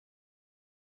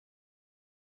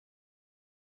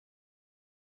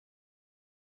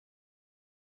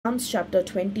Psalms chapter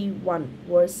 21,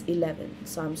 verse 11.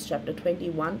 Psalms chapter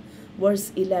 21,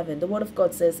 verse 11. The word of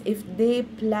God says, if they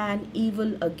plan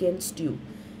evil against you,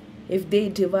 if they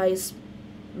devise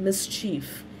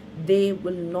mischief, they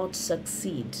will not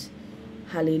succeed.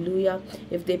 Hallelujah.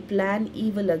 If they plan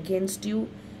evil against you,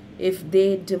 if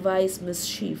they devise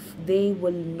mischief, they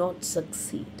will not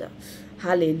succeed.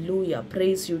 Hallelujah.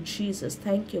 Praise you, Jesus.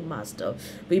 Thank you, Master.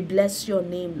 We bless your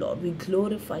name, Lord. We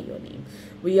glorify your name.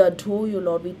 We adore you,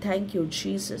 Lord. We thank you,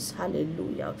 Jesus.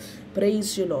 Hallelujah.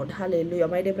 Praise you, Lord. Hallelujah.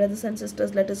 My dear brothers and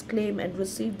sisters, let us claim and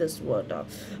receive this word.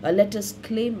 Let us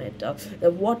claim it.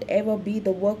 That whatever be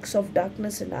the works of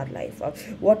darkness in our life,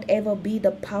 whatever be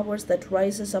the powers that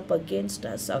rises up against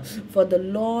us, for the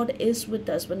Lord is with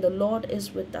us. When the Lord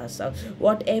is with us,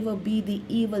 whatever be the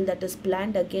evil that is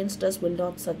planned against us will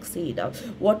not succeed.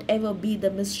 Whatever be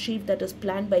the mischief that is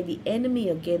planned by the enemy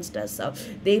against us,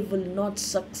 they will not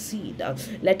succeed.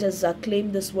 Let us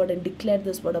claim this word and declare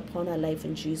this word upon our life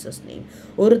in Jesus' name.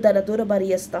 In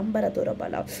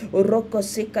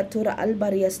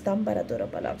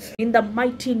the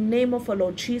mighty name of our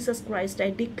Lord Jesus Christ, I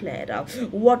declare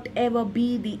whatever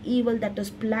be the evil that is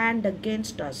planned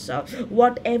against us,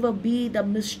 whatever be the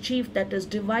mischief that is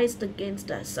devised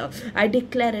against us, I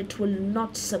declare it will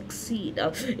not succeed.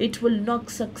 It will not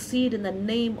succeed in the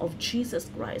name of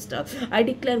Jesus Christ. I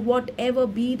declare whatever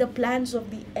be the plans of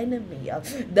the enemy,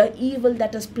 the evil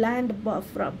that is planned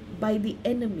by the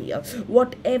enemy,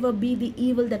 whatever be the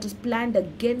evil that is planned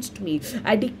against me,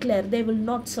 I declare they will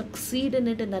not succeed in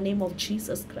it in the name of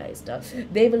Jesus Christ.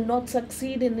 They will not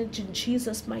succeed in it in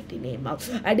Jesus' mighty name.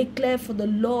 I declare, for the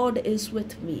Lord is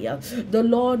with me. The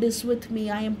Lord is with me.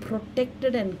 I am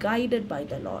protected and guided by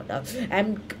the Lord.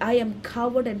 I am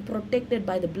covered and protected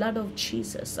by the blood of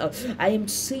Jesus. I am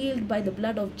sealed by the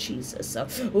blood of Jesus.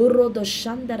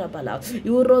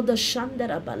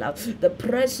 The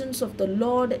presence of the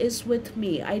Lord is with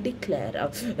me. I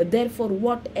declare, therefore,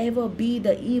 whatever be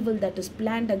the evil that is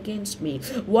planned against me,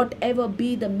 whatever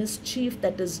be the mischief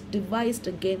that is devised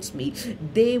against me,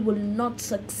 they will not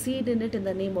succeed in it in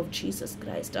the name of Jesus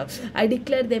Christ. I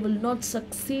declare they will not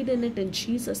succeed in it in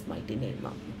Jesus' mighty name.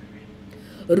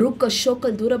 Ruka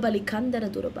Shokal Durabali Kandara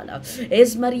Durabala,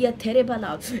 Esmaria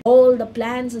Terebala, all the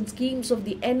plans and schemes of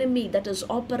the enemy that is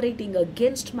operating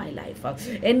against my life,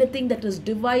 anything that is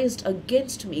devised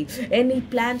against me, any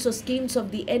plans or schemes of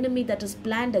the enemy that is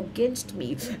planned against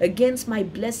me, against my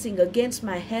blessing, against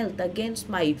my health, against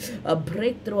my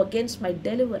breakthrough, against my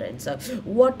deliverance,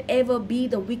 whatever be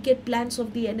the wicked plans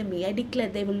of the enemy, I declare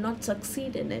they will not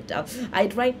succeed in it. I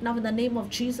right now in the name of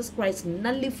Jesus Christ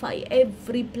nullify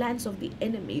every plans of the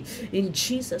enemy in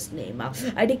Jesus' name.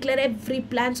 I declare every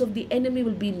plans of the enemy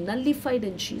will be nullified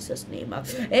in Jesus' name.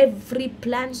 Every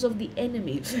plans of the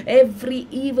enemy, every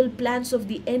evil plans of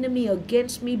the enemy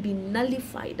against me be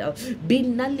nullified. Be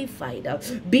nullified.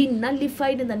 Be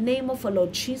nullified in the name of our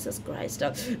Lord Jesus Christ.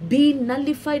 Be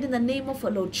nullified in the name of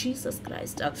our Lord Jesus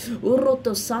Christ.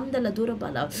 Uroto sandala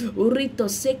durabala, urito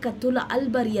sekatula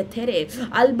albaria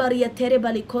tere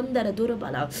bali kondara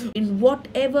durabala. In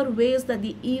whatever ways that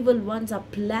the evil ones are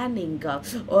planning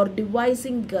or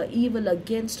devising evil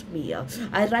against me,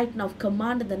 I right now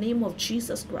command in the name of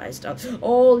Jesus Christ,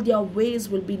 all their ways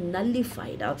will be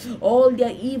nullified, all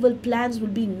their evil plans will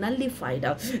be nullified.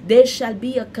 There shall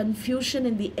be a confusion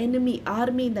in the enemy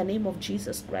army in the name of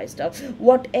Jesus Christ.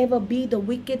 Whatever be the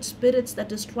wicked spirits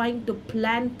that is trying to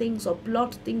plan things or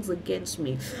plot things against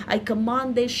me, I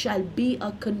command there shall be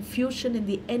a confusion in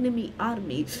the enemy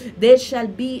army. There shall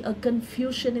be a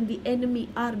confusion in the enemy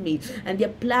army, and their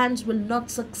plans will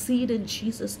not succeed in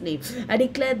Jesus' name. I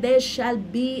declare there shall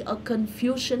be a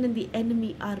confusion in the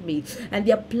enemy army, and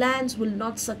their plans will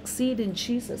not succeed in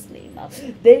Jesus' name.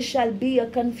 There shall be a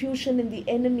confusion in the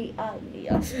enemy army,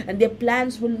 and their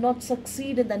plans will not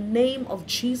succeed in the name of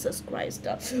Jesus Christ.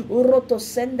 Uroto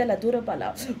sendela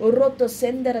durabala, uroto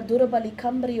sendera durabali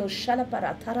cambrio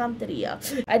shalapara taranteria.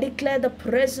 I declare the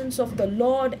presence of the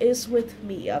Lord is with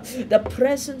me. The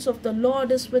presence of the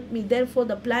Lord is with me. Therefore,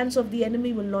 the plans of the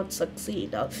enemy will not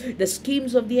succeed. The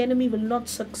schemes of the enemy will not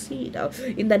succeed.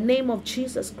 In the name of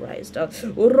Jesus Christ.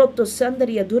 Uroto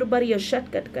sandaria durbaria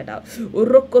shatkatkada.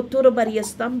 Uroko turbaria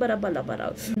stambara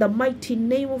balabara. In the mighty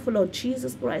name of Lord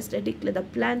Jesus Christ, I declare the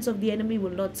plans of the enemy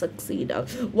will not succeed.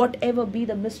 Whatever be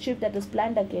the mischief that is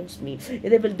planned against me,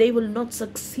 they will not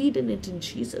succeed in it in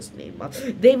Jesus' name.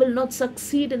 They will not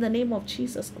succeed in the name of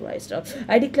Jesus Christ.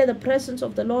 I declare the presence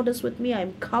of the Lord is with me. I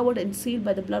am covered and sealed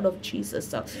by the blood of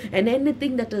Jesus. And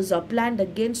anything that is planned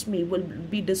against me will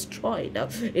be destroyed.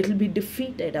 It will be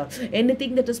defeated.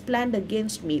 Anything that is planned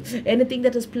against me, anything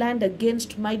that is planned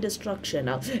against my destruction,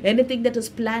 anything that is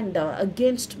planned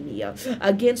against me,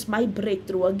 against my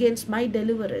breakthrough, against my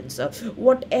deliverance,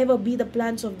 whatever be the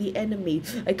plans of the enemy,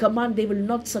 I command they will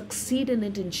not succeed in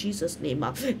it in Jesus' name.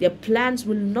 Their plans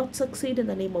will not succeed in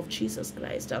the name of Jesus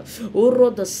Christ.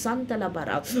 Uro the Santa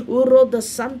Labara, Uro the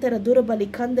Santa Durabali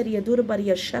Kandaria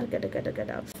Durabaria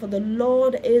Sharkata. For the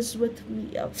Lord is with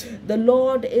me. The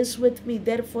Lord is with me.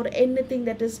 Therefore, anything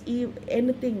that is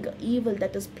anything evil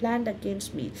that is planned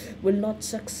against me will not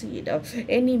succeed.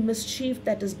 Any mischief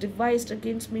that is devised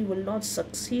against me will not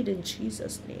succeed in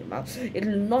Jesus' name. It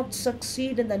will not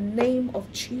succeed in the name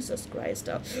of Jesus Christ.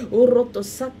 Uroto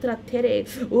Satra Tere,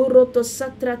 Uroto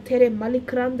Satra Tere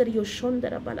Malikrandar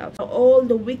Yoshondarabala. All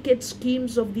the wicked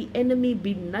schemes of the enemy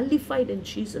be nullified in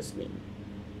Jesus' name.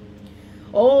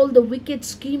 All the wicked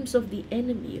schemes of the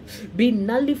enemy be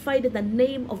nullified in the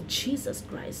name of Jesus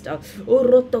Christ. All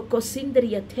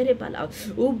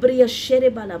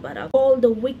the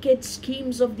wicked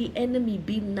schemes of the enemy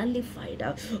be nullified.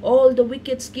 All the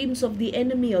wicked schemes of the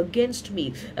enemy against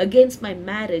me, against my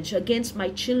marriage, against my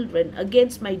children,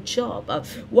 against my job,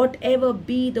 whatever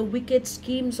be the wicked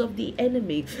schemes of the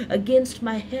enemy against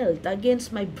my health,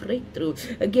 against my breakthrough,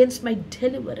 against my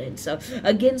deliverance,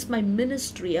 against my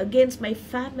ministry, against my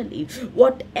family,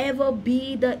 whatever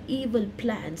be the evil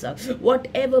plans,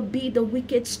 whatever be the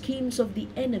wicked schemes of the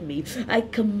enemy, I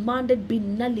command it be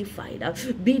nullified,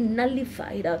 be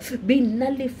nullified, be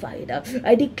nullified.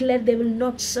 I declare they will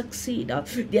not succeed.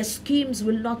 Their schemes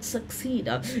will not succeed.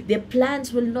 Their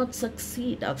plans will not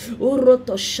succeed.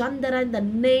 Uroto Shandara, in the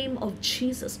name of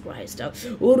Jesus Christ.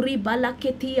 Uri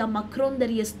Balaketia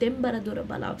Makrondaria Stembara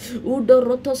Durabala. Udo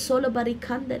Roto Solobari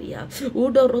Kandaria.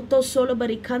 Udo Roto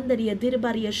Solobari Kandaria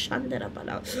Dirbaria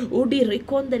Shandarabala. Udi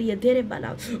Rikondaria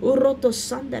Derebala. Uroto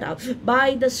Sandara.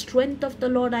 By the strength of the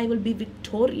Lord I will be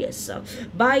victorious.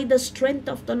 By the strength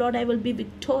of the Lord I will be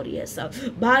victorious.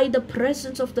 By the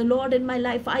presence of the Lord in my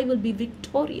life I will be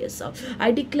victorious.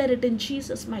 I declare it in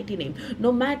Jesus' mighty name.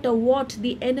 No matter what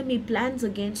the enemy plans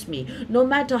against me, no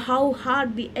matter how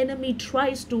hard the enemy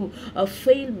tries to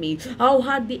fail me, how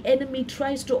hard the enemy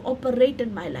tries to operate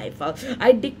in my life,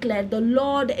 I declare the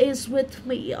Lord is with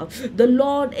me. The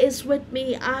Lord is with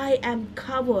me. I am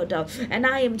covered and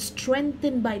I am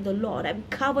strengthened by the Lord. I'm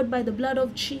covered by the blood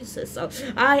of Jesus.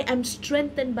 I am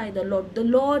strengthened by the Lord. The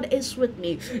Lord is with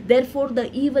me. Therefore,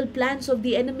 the evil plans of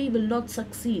the enemy will not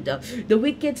succeed. The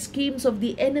wicked schemes of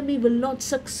the enemy will not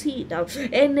succeed.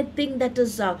 Anything that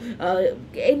is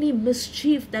any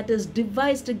mischief that is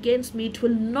devised against me, it will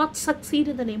not succeed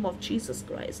in the name of Jesus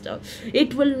Christ.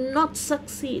 It will not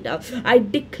succeed. I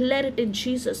declare it in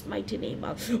Jesus' mighty name.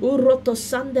 Uroto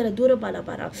Sandara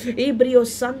Durabalabara, Ebrio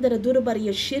Sandara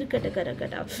Durabaria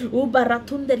Shirkatakaragada,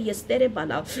 Ubaratundaria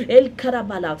Sterebala, El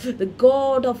Karabala. The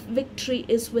God of victory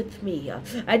is with me.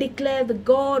 I declare the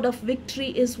God of victory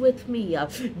is with me.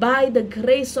 By the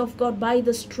grace of God, by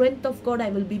the strength of God, I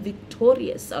will be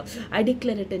victorious. I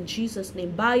declare it in Jesus'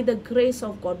 name. By the grace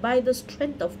of God, by the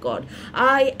strength of God,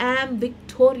 I am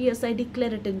victorious. I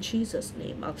declare it in Jesus'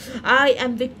 name. I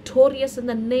am victorious in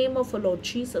the name of our Lord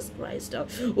Jesus Christ.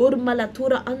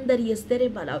 Urmalatura andarias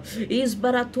terebala,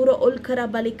 Isbaratura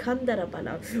olkarabali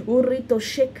kandarabala, Urito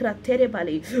shekra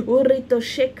terebali, Urito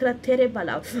shekra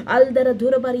terebala, Aldara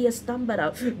durabari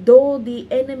stambara. Though the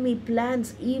enemy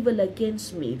plans evil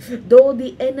against me, though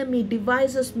the enemy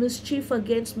devises mischief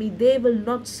against me, they will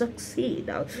not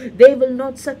succeed. They will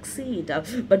not succeed.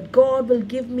 But God will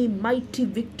give me mighty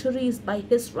victories by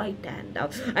his right hand.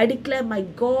 I declare my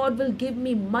God will give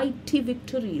me mighty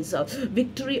victories.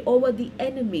 Victory over the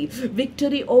enemy,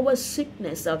 victory over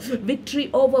sickness, victory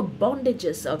over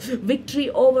bondages, victory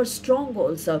over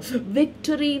strongholds,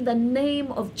 victory in the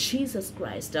name of Jesus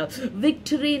Christ,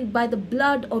 victory by the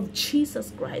blood of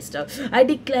Jesus Christ. I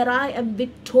declare I am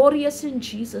victorious in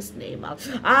Jesus' name.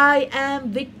 I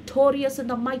am victorious in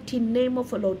the mighty name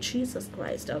of our Lord Jesus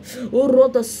Christ.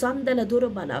 Uroda Sandala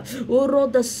Durabala,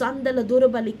 Uroda Sandala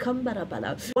Durabali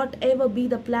Kambarabala. Whatever be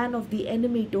the plan of the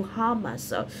enemy to harm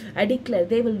us, I declare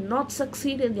they will not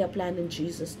succeed in their plan in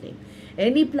Jesus' name.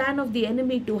 Any plan of the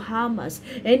enemy to harm us,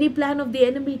 any plan of the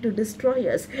enemy to destroy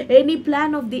us, any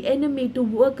plan of the enemy to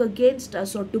work against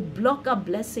us or to block our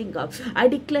blessing, I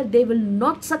declare they will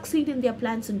not succeed in their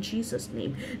plans in Jesus'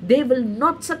 name. They will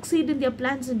not succeed in their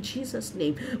plans in Jesus'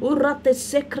 name. Urate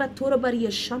sekra turabariya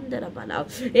shandarabala,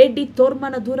 edi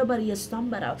tormana durabariya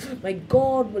stambara. My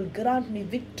God will grant me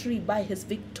victory by his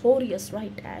victorious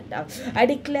right hand. I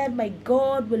declare my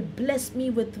God will bless me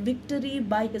with victory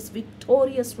by his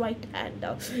victorious right hand.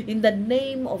 hand. In the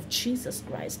name of Jesus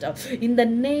Christ. In the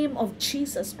name of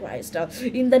Jesus Christ.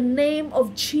 In the name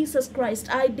of Jesus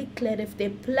Christ, I declare, if they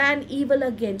plan evil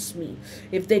against me,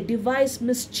 if they devise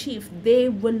mischief, they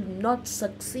will not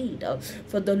succeed.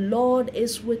 For the Lord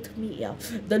is with me.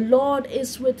 The Lord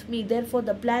is with me. Therefore,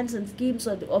 the plans and schemes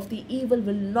of the evil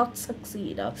will not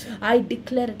succeed. I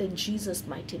declare it in Jesus'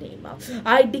 mighty name.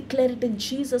 I declare it in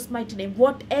Jesus' mighty name.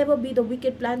 Whatever be the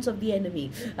wicked plans of the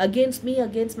enemy against me,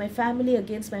 against my family,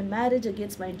 against my marriage,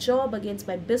 against my job, against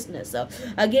my business,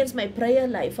 against my prayer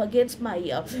life, against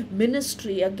my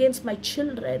ministry, against my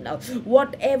children,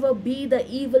 whatever be the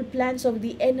evil plans of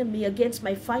the enemy against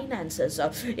my finances,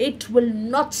 it will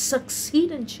not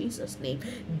succeed in Jesus' name.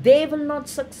 They will not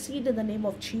succeed in the name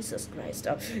of Jesus Christ.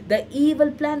 The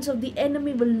evil plans of the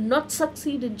enemy will not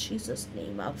succeed in Jesus'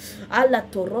 name. Allah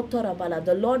Torotorabala,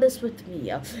 the Lord is with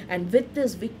me, and with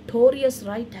his victorious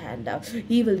right hand,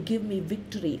 he will give me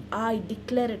victory. I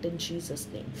declare it in Jesus'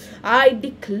 name. I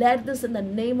declare this in the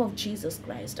name of Jesus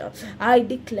Christ. I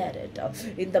declare it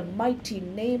in the mighty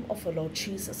name of our Lord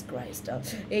Jesus Christ.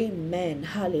 Amen.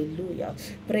 Hallelujah.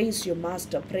 Praise you,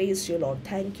 Master. Praise you, Lord.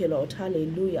 Thank you, Lord.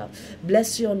 Hallelujah.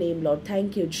 Bless your name, Lord.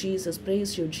 Thank you, Jesus.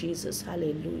 Praise you, Jesus.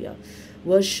 Hallelujah.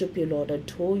 Worship you, Lord.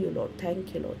 Adore you, Lord.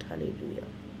 Thank you, Lord. Hallelujah.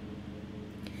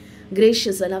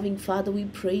 Gracious and loving Father, we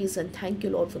praise and thank you,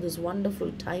 Lord, for this wonderful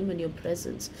time in your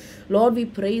presence. Lord, we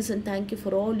praise and thank you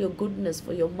for all your goodness,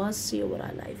 for your mercy over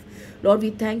our life. Lord,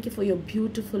 we thank you for your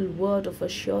beautiful word of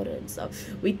assurance.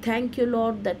 We thank you,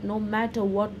 Lord, that no matter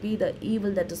what be the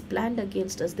evil that is planned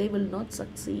against us, they will not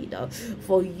succeed.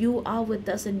 For you are with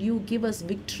us and you give us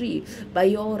victory by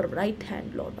your right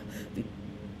hand, Lord. We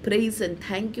praise and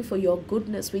thank you for your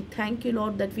goodness. We thank you,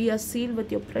 Lord, that we are sealed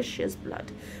with your precious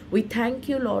blood. We thank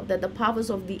you, Lord, that the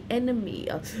powers of the enemy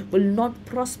will not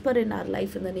prosper in our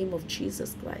life in the name of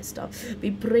Jesus Christ. We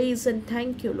praise and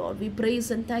thank you, Lord. We praise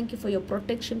and thank you for your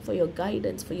protection, for your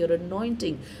guidance, for your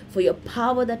anointing, for your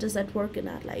power that is at work in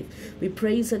our life. We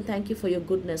praise and thank you for your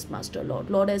goodness, Master, Lord.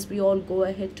 Lord, as we all go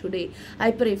ahead today, I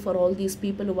pray for all these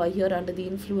people who are here under the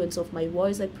influence of my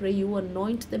voice. I pray you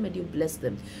anoint them and you bless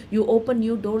them. You open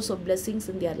new doors of blessings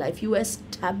in their life. You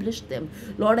establish them.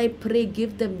 Lord, I pray,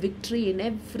 give them victory in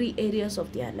every areas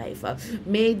of their life.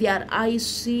 May their eyes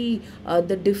see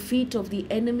the defeat of the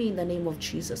enemy in the name of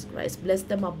Jesus Christ. Bless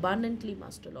them abundantly,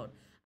 Master, Lord.